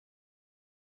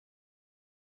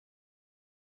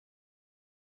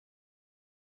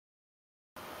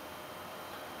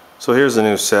So here's the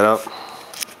new setup.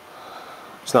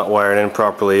 It's not wired in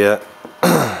properly yet.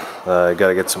 I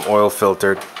gotta get some oil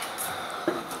filtered.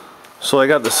 So I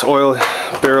got this oil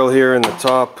barrel here in the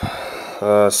top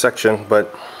section,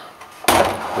 but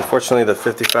unfortunately the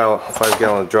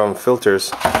 55-gallon drum filters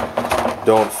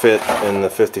don't fit in the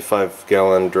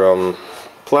 55-gallon drum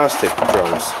plastic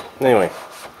drums. Anyway,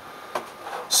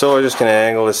 so I'm just going to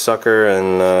angle this sucker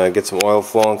and get some oil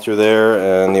flowing through there,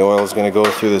 and the oil is going to go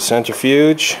through the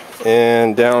centrifuge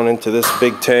and down into this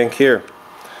big tank here.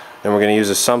 And we're going to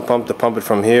use a sump pump to pump it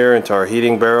from here into our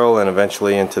heating barrel and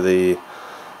eventually into the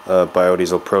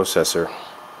biodiesel processor.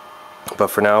 But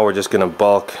for now we're just going to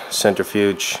bulk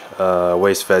centrifuge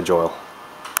waste veg oil.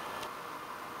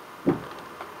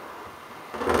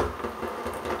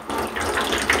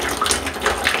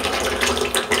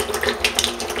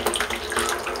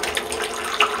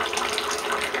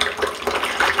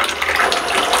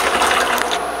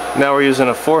 Now we're using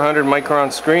a 400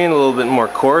 micron screen, a little bit more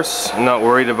coarse. I'm not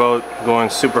worried about going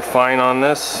super fine on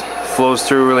this. Flows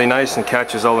through really nice and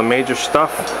catches all the major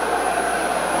stuff.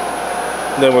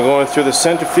 Then we're going through the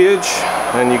centrifuge,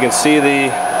 and you can see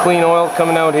the clean oil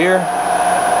coming out here,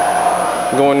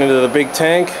 going into the big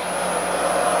tank,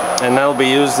 and that'll be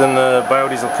used in the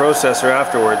biodiesel processor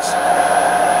afterwards.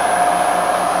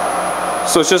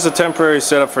 So it's just a temporary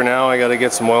setup for now. I got to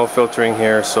get some oil filtering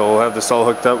here, so we'll have this all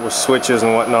hooked up with switches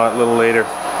and whatnot a little later.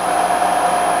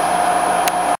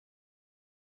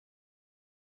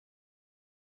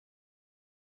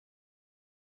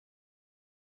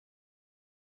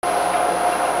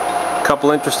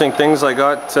 Couple interesting things I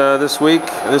got this week.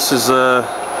 This is a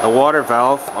water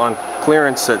valve on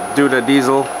clearance at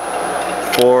biodiesel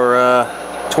for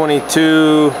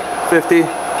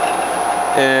 $22.50.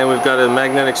 And we've got a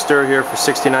magnetic stir here for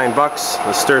 69 bucks.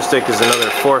 The stir stick is another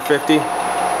 $4.50.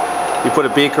 You put a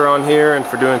beaker on here, and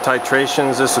for doing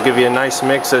titrations, this will give you a nice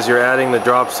mix as you're adding the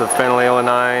drops of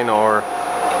phenylalanine or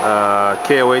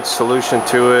KOH solution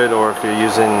to it, or if you're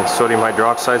using sodium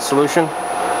hydroxide solution.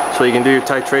 So you can do your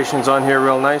titrations on here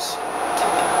real nice.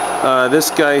 This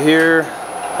guy here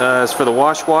is for the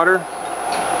wash water.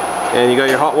 And you got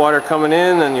your hot water coming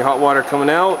in and your hot water coming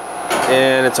out.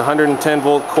 And it's a 110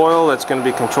 volt coil that's going to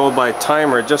be controlled by a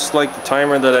timer, just like the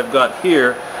timer that I've got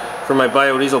here for my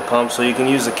biodiesel pump. So you can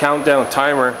use the countdown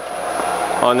timer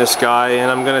on this guy, and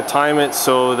I'm going to time it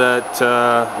so that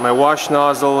my wash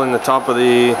nozzle in the top of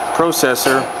the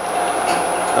processor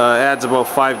adds about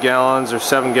 5 gallons or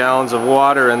 7 gallons of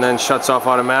water and then shuts off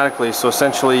automatically. So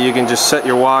essentially you can just set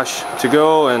your wash to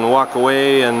go and walk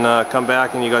away and come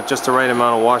back, and you got just the right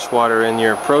amount of wash water in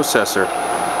your processor.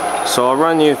 So I'll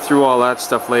run you through all that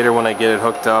stuff later when I get it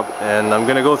hooked up, and I'm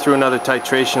going to go through another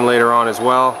titration later on as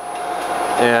well,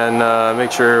 and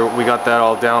make sure we got that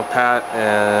all down pat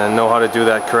and know how to do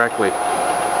that correctly.